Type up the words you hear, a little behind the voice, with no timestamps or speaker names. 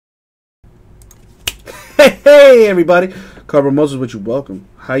Hey, everybody. Carver Moses with you. Welcome.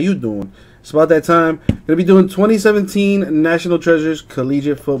 How you doing? It's about that time. Gonna be doing 2017 National Treasures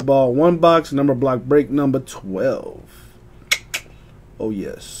Collegiate Football. One box, number block break number 12. Oh,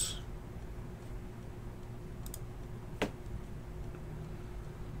 yes.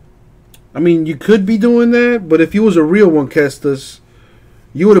 I mean, you could be doing that, but if you was a real one, Kestis,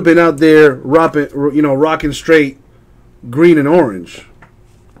 you would have been out there rocking straight green and orange.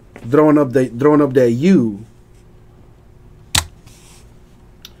 Throwing up that U.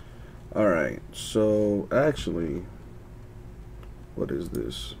 Alright, so actually, what is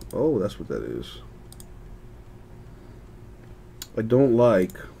this? Oh, that's what that is. I don't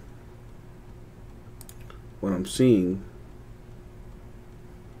like what I'm seeing.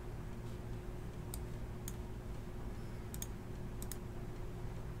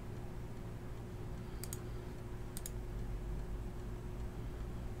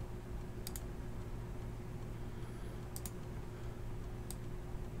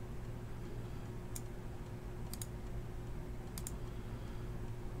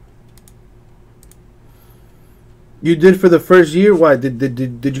 You did for the first year? Why? Did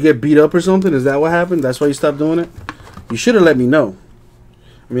you get beat up or something? Is that what happened? That's why you stopped doing it? You should have let me know.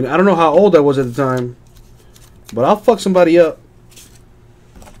 I mean, I don't know how old I was at the time, but I'll fuck somebody up.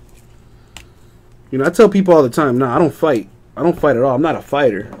 You know, I tell people all the time, nah, I don't fight. I don't fight at all. I'm not a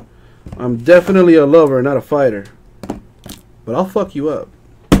fighter. I'm definitely a lover, not a fighter. But I'll fuck you up.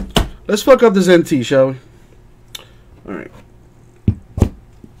 Let's fuck up this NT, shall we? Alright.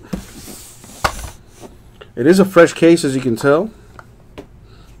 It is a fresh case, as you can tell.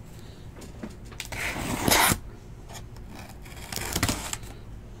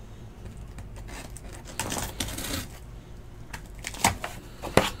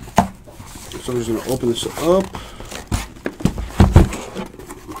 So I'm just going to open this up.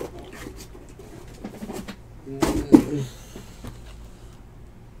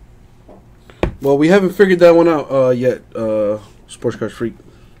 Well, we haven't figured that one out yet, Sports Card Freak.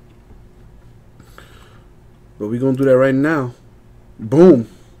 But we're going to do that right now. Boom.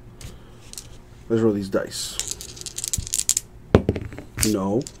 Let's roll these dice.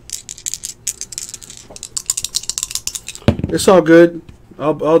 No. It's all good.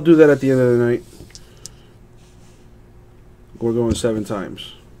 I'll do that at the end of the night. We're going 7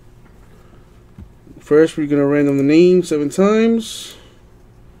 times. First, we're going to random the name 7 times.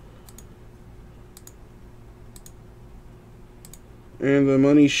 And the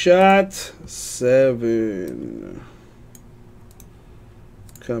money shot, 7.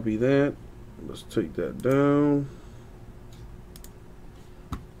 Copy that. Let's take that down.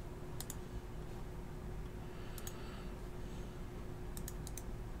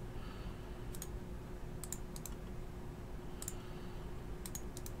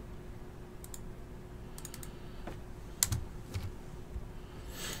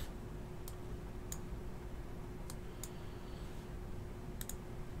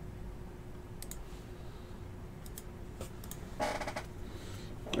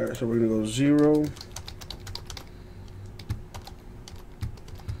 Alright, so we're going to go 0.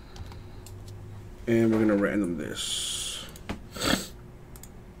 And we're going to random this.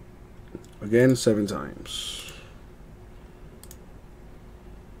 Again, 7 times.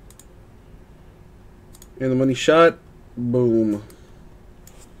 And the money shot. Boom.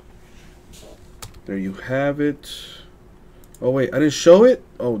 There you have it. Oh, wait, I didn't show it?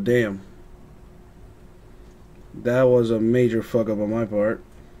 Oh, damn. That was a major fuck up on my part.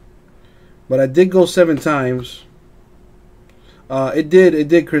 But I did go 7 times. It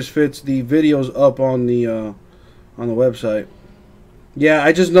did, Chris Fitz. The video's up on the website. Yeah,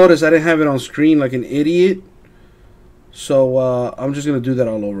 I just noticed I didn't have it on screen like an idiot. So I'm just gonna do that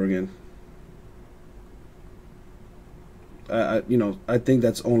all over again. I think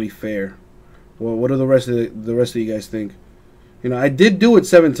that's only fair. Well, what do the rest of you guys think? You know, I did do it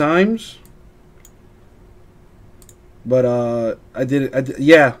 7 times. But I did it.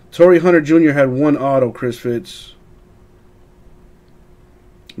 Yeah, Torrey Hunter Jr. had 1 auto, Chris Fitz.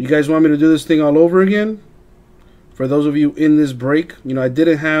 You guys want me to do this thing all over again? For those of you in this break, you know, I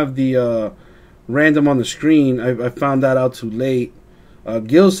didn't have the random on the screen. I found that out too late.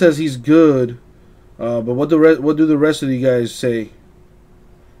 Gil says he's good, but what do the rest of you guys say?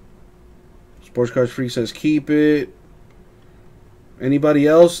 Sports Cards Freak says keep it. Anybody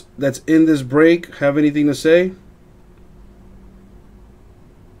else that's in this break have anything to say?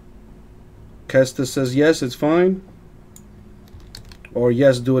 Kestis says yes, it's fine. Or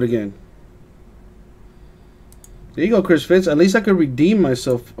yes, do it again. There you go, Chris Fitz. At least I could redeem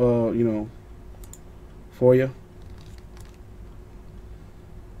myself, you know, for you.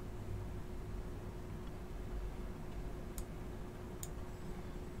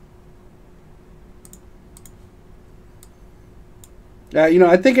 You know,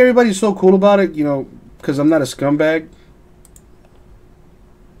 I think everybody's so cool about it, you know, because I'm not a scumbag.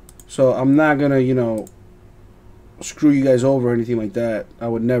 So I'm not going to, you know, screw you guys over or anything like that. I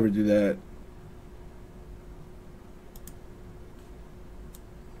would never do that.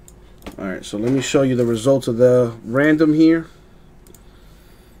 Alright, so let me show you the results of the random here.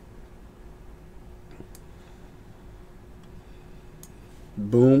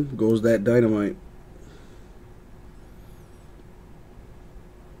 Boom, goes that dynamite.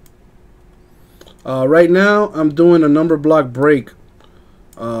 Right now, I'm doing a number block break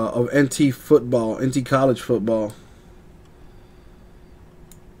of NT football, NT college football.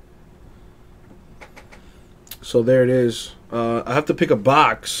 So there it is. I have to pick a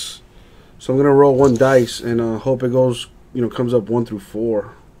box. So I'm going to roll one dice and hope it goes, you know, comes up 1 through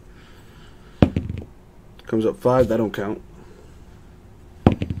 4. Comes up 5, that don't count.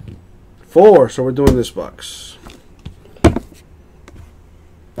 4, so we're doing this box.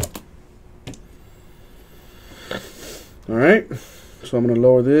 Alright, so I'm going to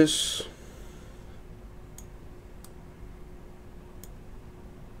lower this.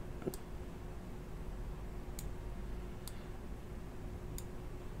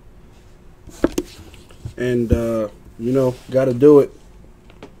 And, you know, got to do it.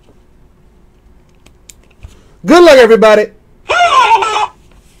 Good luck, everybody!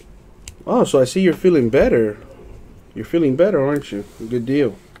 Oh, so I see you're feeling better. You're feeling better, aren't you? Good deal.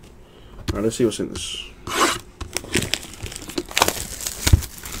 All right, let's see what's in this.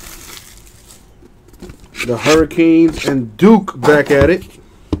 The Hurricanes and Duke back at it.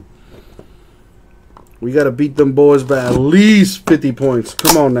 We got to beat them boys by at least 50 points.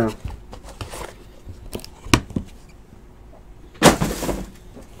 Come on now.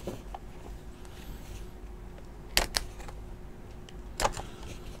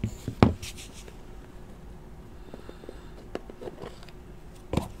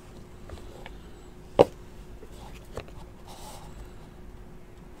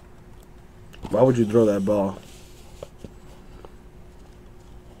 Why would you throw that ball?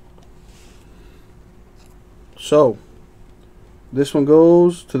 So, this one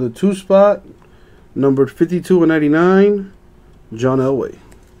goes to the 2 spot, numbered 52 and 99, John Elway.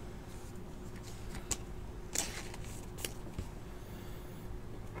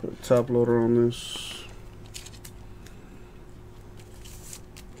 Put a top loader on this.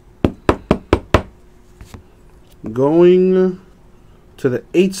 Going to the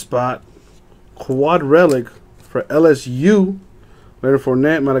 8 spot, quad relic for LSU, Leonard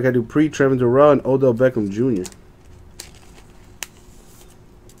Fournette, Malachi Dupree, Trevin Durrell, and Odell Beckham Jr.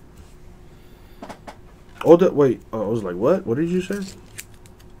 Wait, oh, I was like, what? What did you say?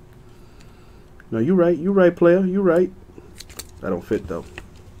 No, you right, player, you right. That don't fit though.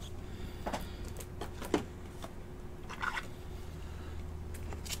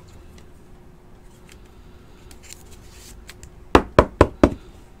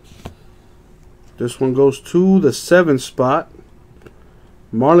 This one goes to the 7 spot.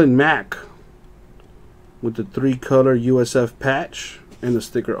 Marlon Mack with the 3-color USF patch and the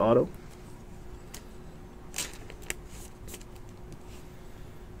sticker auto.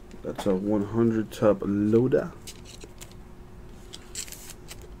 That's a 100 top loader.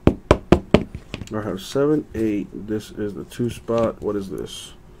 I have 7, 8. This is the 2 spot. What is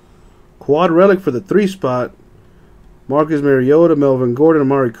this? Quad relic for the 3 spot. Marcus Mariota, Melvin Gordon,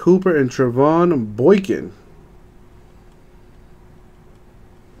 Amari Cooper, and Trevon Boykin.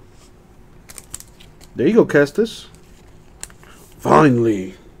 There you go, Kestis.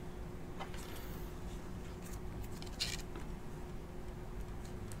 Finally.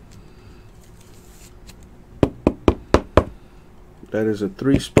 That is a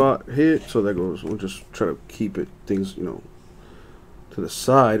 3-spot hit, so that goes. We'll just try to keep it things, you know, to the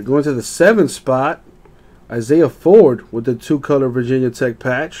side. Going to the 7 spot. Isaiah Ford with the 2-color Virginia Tech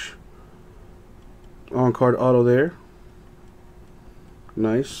patch. On-card auto there.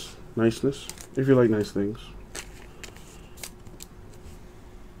 Nice. Niceness. If you like nice things.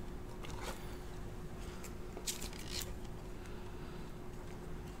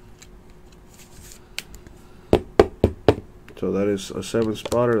 So that is a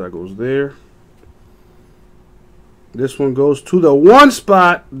 7-spotter. That goes there. This one goes to the 1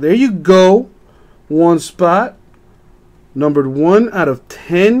 spot. There you go. 1 spot, numbered 1 out of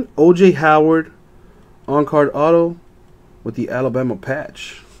 10, OJ Howard, on-card auto with the Alabama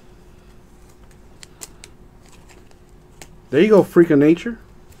patch. There you go, freak of nature.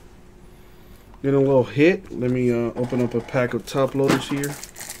 Getting a little hit. Let me open up a pack of top loaders here.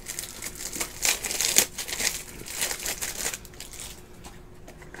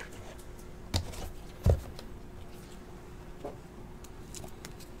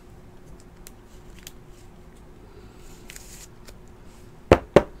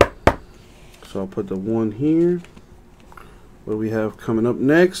 So I'll put the 1 here. What do we have coming up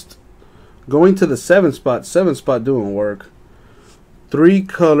next? Going to the 7 spot. 7 spot doing work.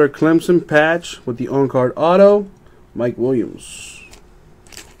 3-color Clemson patch with the on-card auto, Mike Williams.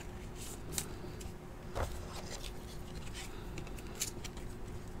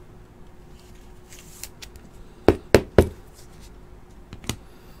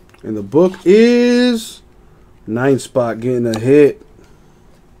 And the book is 9 spot getting a hit.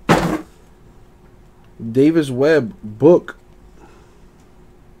 Davis Webb book.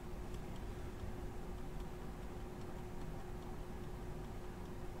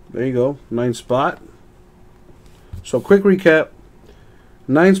 There you go, 9 spot. So quick recap.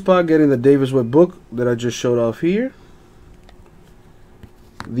 9 spot getting the Davis Webb book that I just showed off here.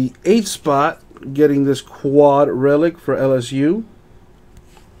 The 8 spot getting this quad relic for LSU.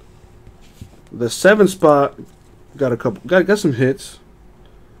 The 7 spot got some hits.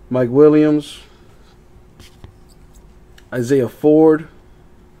 Mike Williams, Isaiah Ford,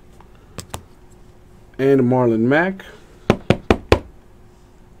 and Marlon Mack.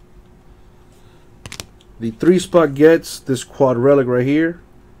 The 3 spot gets this quad relic right here.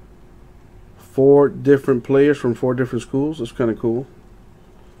 4 different players from 4 different schools. That's kind of cool.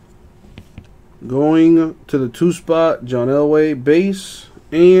 Going to the 2 spot, John Elway base,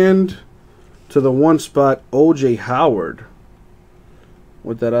 and to the 1 spot, O.J. Howard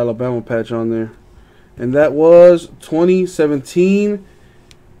with that Alabama patch on there. And that was 2017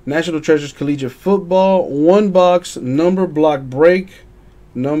 National Treasures Collegiate Football 1 box number block break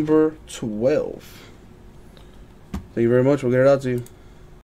number 12. Thank you very much. We'll get it out to you.